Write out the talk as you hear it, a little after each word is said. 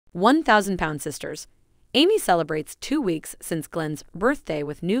1,000-pound sisters. Amy celebrates 2 weeks since Glenn's birthday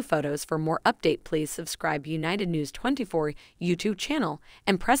with new photos. For more update, please subscribe United News 24 YouTube channel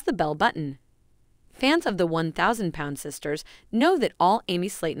and press the bell button. Fans of the 1,000-pound sisters know that all Amy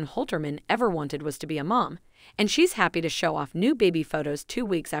Slayton Holterman ever wanted was to be a mom, and she's happy to show off new baby photos 2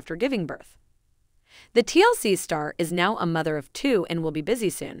 weeks after giving birth. The TLC star is now a mother of 2 and will be busy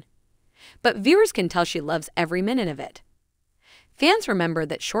soon, but viewers can tell she loves every minute of it. Fans remember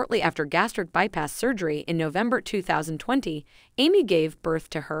that shortly after gastric bypass surgery in November 2020, Amy gave birth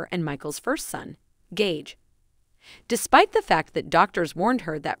to her and Michael's first son, Gage. Despite the fact that doctors warned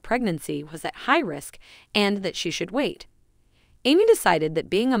her that pregnancy was at high risk and that she should wait, Amy decided that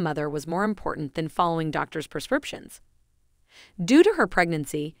being a mother was more important than following doctors' prescriptions. Due to her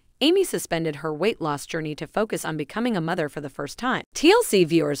pregnancy, Amy suspended her weight loss journey to focus on becoming a mother for the first time. TLC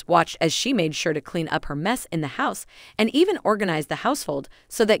viewers watched as she made sure to clean up her mess in the house and even organize the household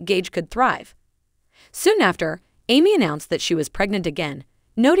so that Gage could thrive. Soon after, Amy announced that she was pregnant again,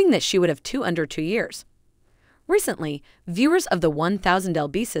 noting that she would have 2 under 2 years. Recently, viewers of the 1,000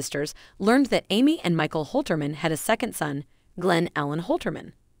 LB sisters learned that Amy and Michael Holterman had a second son, Glenn Allen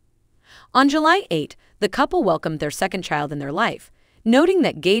Holterman. On July 8, the couple welcomed their second child in their life, noting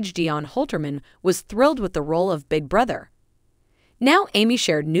that Gage Dion Holterman was thrilled with the role of big brother. Now Amy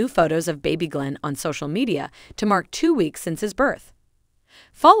shared new photos of baby Glenn on social media to mark 2 weeks since his birth.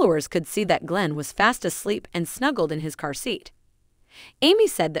 Followers could see that Glenn was fast asleep and snuggled in his car seat. Amy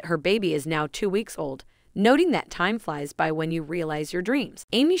said that her baby is now 2 weeks old, noting that time flies by when you realize your dreams.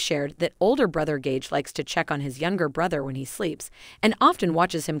 Amy shared that older brother Gage likes to check on his younger brother when he sleeps and often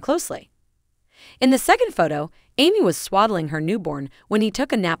watches him closely. In the second photo, Amy was swaddling her newborn when he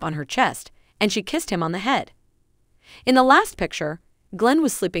took a nap on her chest, and she kissed him on the head. In the last picture, Glenn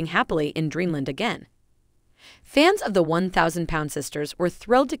was sleeping happily in dreamland again. Fans of the 1,000-pound sisters were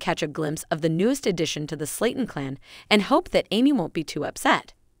thrilled to catch a glimpse of the newest addition to the Slayton clan and hope that Amy won't be too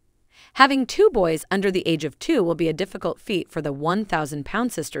upset. Having 2 boys under the age of 2 will be a difficult feat for the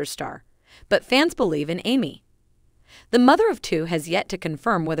 1,000-pound sisters star, but fans believe in Amy. The mother of 2 has yet to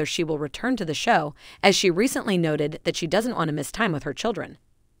confirm whether she will return to the show, as she recently noted that she doesn't want to miss time with her children.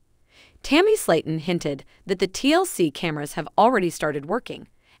 Tammy Slayton hinted that the TLC cameras have already started working,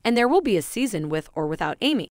 and there will be a season with or without Amy.